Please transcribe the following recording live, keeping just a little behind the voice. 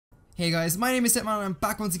Hey guys, my name is Hitman and I'm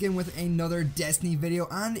back once again with another Destiny video,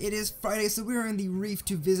 and it is Friday, so we are in the reef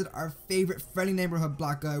to visit our favorite friendly neighborhood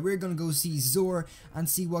black guy. We're gonna go see XUR and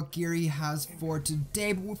see what gear he has for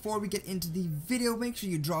today. But before we get into the video, make sure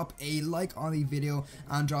you drop a like on the video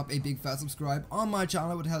and drop a big fat subscribe on my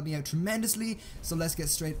channel. It would help me out tremendously. So let's get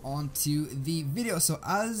straight on to the video. So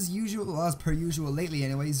as usual, as per usual lately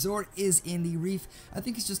anyway, XUR is in the reef. I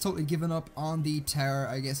think he's just totally given up on the tower.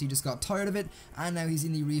 I guess he just got tired of it and now he's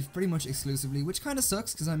in the reef pretty much exclusively, which kind of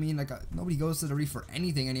sucks because I mean, like, nobody goes to the reef for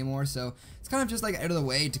anything anymore, so it's kind of just like out of the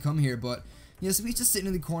way to come here. But yeah, so he's just sitting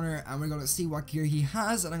in the corner and we're going to see what gear he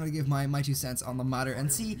has, and I'm going to give my 2 cents on the matter and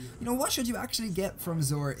see, you know, what should you actually get from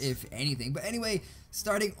XUR, if anything. But anyway,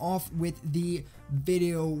 starting off with the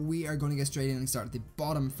video, we are going to get straight in and start at the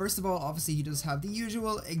bottom. First of all, obviously he does have the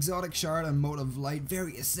usual exotic shard and mode of light,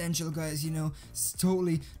 very essential guys, you know, it's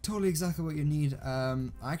totally exactly what you need. I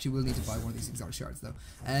actually will need to buy one of these exotic shards though.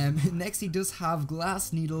 Next he does have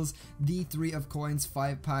glass needles, the 3 of coins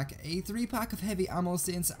 5-pack, a 3-pack of heavy ammo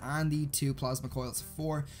stints, and the 2 plasma coils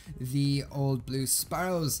for the old blue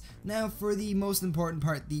sparrows. Now for the most important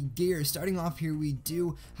part, the gear. Starting off here, we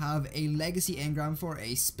do have a legacy engram for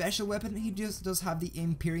a special weapon. He just does have the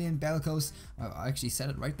Imperium Bellicose. I actually said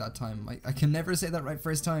it right that time. I can never say that right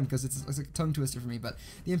first time because it's a tongue twister for me, but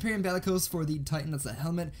the Imperium Bellicose for the Titan, that's the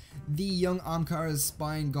helmet, the Young Amkar's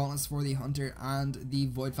Spine Gauntlets for the Hunter, and the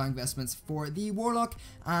Void Fang Vestments for the Warlock,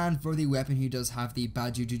 and for the weapon he does have the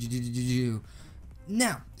Baju.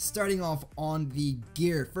 Now, starting off on the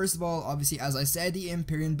gear, first of all, obviously as I said, the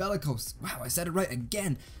Imperium Bellicose. Wow, I said it right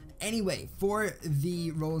again. Anyway, for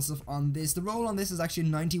the roll and stuff on this, the roll on this is actually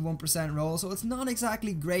 91% roll, so it's not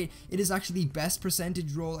exactly great. It is actually the best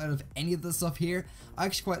percentage roll out of any of the stuff here. I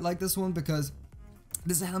actually quite like this one because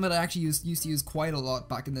this is a helmet I actually used to use quite a lot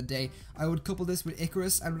back in the day. I would couple this with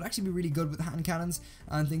Icarus and it would actually be really good with hand cannons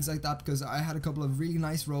and things like that, because I had a couple of really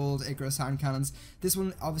nice rolled Icarus hand cannons. This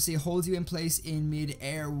one obviously holds you in place in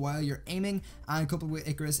mid-air while you're aiming, and coupled with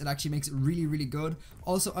Icarus it actually makes it really good.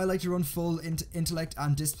 Also, I like to run full intellect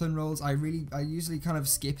and discipline rolls. I usually kind of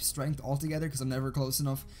skip strength altogether because I'm never close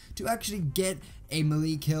enough to actually get a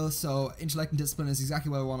melee kill, so intellect and discipline is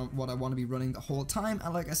exactly what I want to be running the whole time.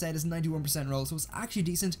 And like I said, it's 91% roll, so it's actually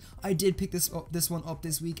decent. I did pick this one up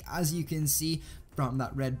this week, as you can see from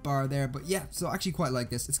that red bar there. But yeah, so I actually quite like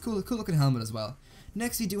this. It's cool looking helmet as well.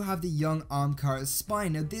 Next we do have the Young Amkar's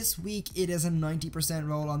Spine. Now this week it is a 90%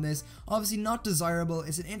 roll on this. Obviously not desirable.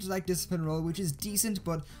 It's an intellect discipline roll, which is decent,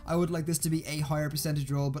 but I would like this to be a higher percentage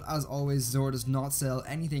roll. But as always, XUR does not sell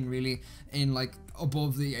anything really in like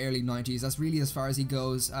above the early 90s. That's really as far as he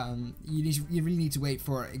goes. You really need to wait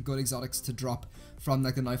for good exotics to drop from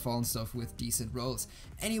like the Nightfall and stuff with decent rolls.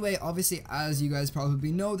 Anyway, obviously as you guys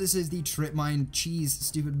probably know, this is the Trip Mine cheese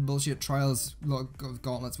stupid bullshit trials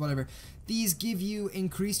gauntlets, whatever. These give you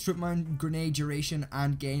increased Trip Mine grenade duration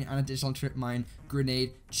and gain an additional Trip Mine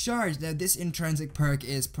grenade charge. Now this intrinsic perk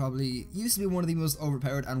is probably used to be one of the most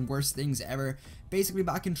overpowered and worst things ever. Basically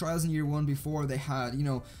back in Trials in Year 1, before they had, you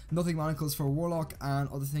know, nothing manacles for Warlock and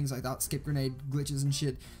other things like that, skip grenade glitches and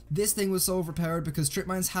shit, this thing was so overpowered because trip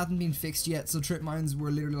mines hadn't been fixed yet. So trip mines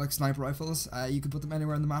were literally like sniper rifles. You could put them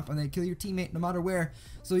anywhere on the map and they'd kill your teammate no matter where.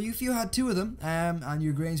 So if you had 2 of them and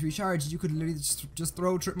your grenades recharged, you could literally just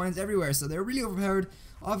throw trip mines everywhere. So they're really overpowered.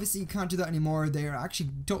 Obviously you can't do that anymore. They're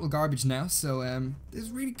actually total garbage now, so this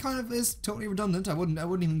really kind of is totally redundant. I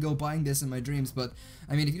wouldn't even go buying this in my dreams, but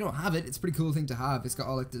I mean, if you don't have it, it's a pretty cool thing to have. It's got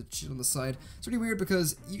all like the shit on the side. It's really weird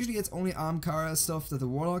because usually it's only Amkara stuff that the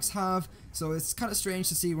Warlocks have, so it's kind of strange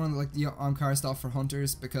to see one of like the Amkara stuff for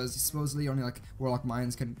Hunters, because supposedly only like Warlock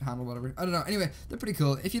mines can handle whatever. I don't know. Anyway, they're pretty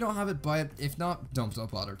cool. If you don't have it, buy it. If not, don't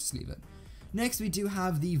bother, just leave it. Next we do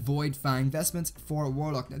have the Void Fang Vestments for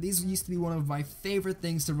Warlock. Now these used to be one of my favorite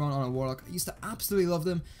things to run on a Warlock. I used to absolutely love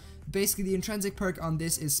them. Basically the intrinsic perk on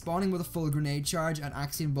this is spawning with a full grenade charge, and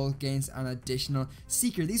Axiom Bolt gains an additional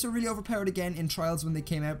Seeker. These were really overpowered again in Trials when they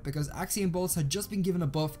came out, because Axiom Bolts had just been given a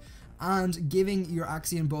buff, and giving your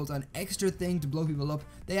Axiom Bolt an extra thing to blow people up,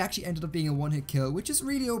 they actually ended up being a one-hit kill, which is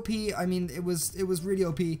really OP. I mean, it was really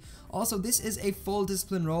OP. Also, this is a full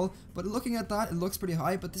discipline roll, but looking at that, it looks pretty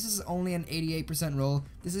high, but this is only an 88% roll.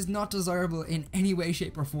 This is not desirable in any way,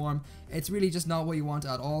 shape, or form. It's really just not what you want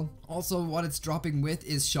at all. Also, what it's dropping with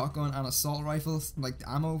is shotgun and assault rifles, like the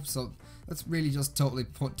ammo, so that's really just totally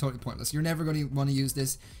pointless. You're never going to want to use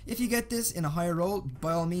this. If you get this in a higher roll,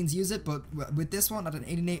 by all means use it, but with this one at an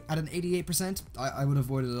 88%, I would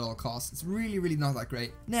avoid it at all costs. It's really not that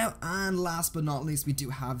great. Now, and last but not least, we do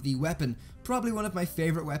have the weapon. Probably one of my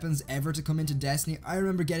favorite weapons ever to come into Destiny. I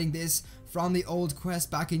remember getting this from the old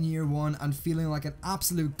quest back in Year 1 and feeling like an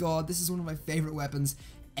absolute god. This is one of my favorite weapons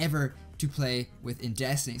ever to play with in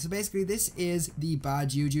Destiny. So basically this is the bad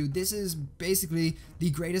juju. This is basically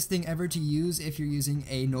the greatest thing ever to use if you're using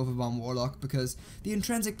a Nova Bomb Warlock, because the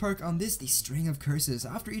intrinsic perk on this, the String of Curses.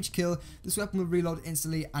 After each kill, this weapon will reload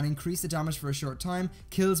instantly and increase the damage for a short time.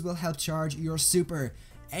 Kills will help charge your super.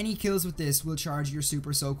 Any kills with this will charge your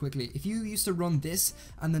super so quickly. If you used to run this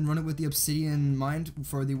and then run it with the Obsidian Mind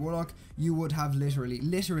for the Warlock, you would have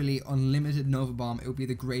literally unlimited Nova Bomb. It would be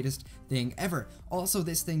the greatest thing ever. Also,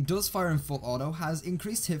 this thing does fire in full auto, has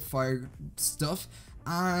increased hip fire stuff,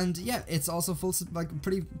 and yeah, it's also full, like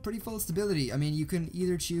pretty full stability. I mean, you can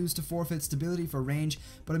either choose to forfeit stability for range,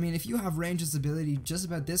 but I mean, if you have range and stability just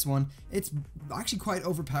about this one, it's actually quite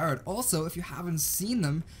overpowered. Also, if you haven't seen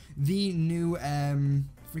them, the new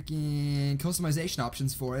freaking customization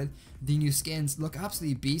options for it, the new skins look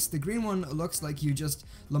absolutely beast. The green one looks like you just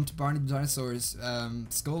lumped Barney the Dinosaur's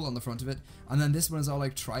skull on the front of it, and then this one is all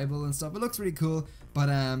like tribal and stuff. It looks really cool, but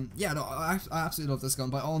yeah, no, I absolutely love this gun.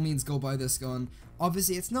 By all means, go buy this gun.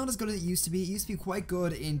 Obviously, it's not as good as it used to be. It used to be quite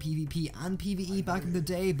good in PvP and PvE back in the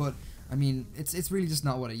day, but I mean, it's really just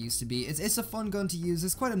not what it used to be. It's a fun gun to use.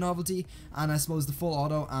 It's quite a novelty, and I suppose the full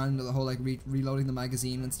auto and the whole like reloading the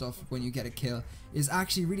magazine and stuff when you get a kill is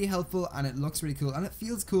actually really helpful, and it looks really cool, and it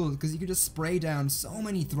feels cool because you can just spray down so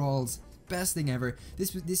many thralls. Best thing ever.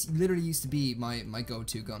 This literally used to be my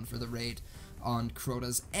go-to gun for the raid on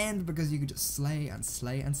Crota's End, because you could just slay and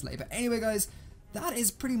slay and slay. But anyway, guys, that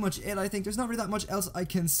is pretty much it. I think there's not really that much else I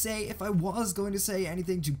can say. If I was going to say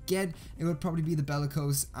anything to get, it would probably be the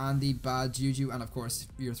Bellicose and the bad juju, and of course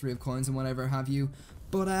your 3 of coins and whatever have you.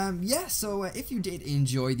 But yeah, so if you did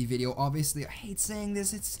enjoy the video, obviously, I hate saying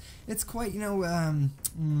this, it's quite, you know,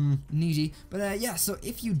 needy, but yeah, so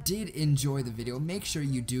if you did enjoy the video, make sure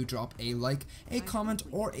you do drop a like, a comment,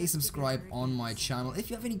 or a subscribe on my channel. If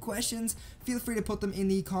you have any questions, feel free to put them in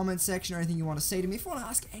the comment section, or anything you want to say to me. If you want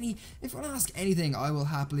to ask anything, I will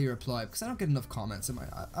happily reply, because I don't get enough comments.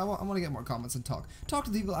 I want to get more comments and talk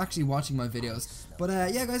to people actually watching my videos. But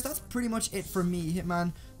yeah, guys, that's pretty much it for me,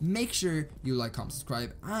 Hitman. Make sure you like, comment,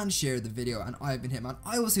 subscribe, and share the video. And I've been Hitman.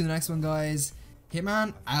 I will see you in the next one, guys.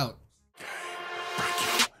 Hitman out.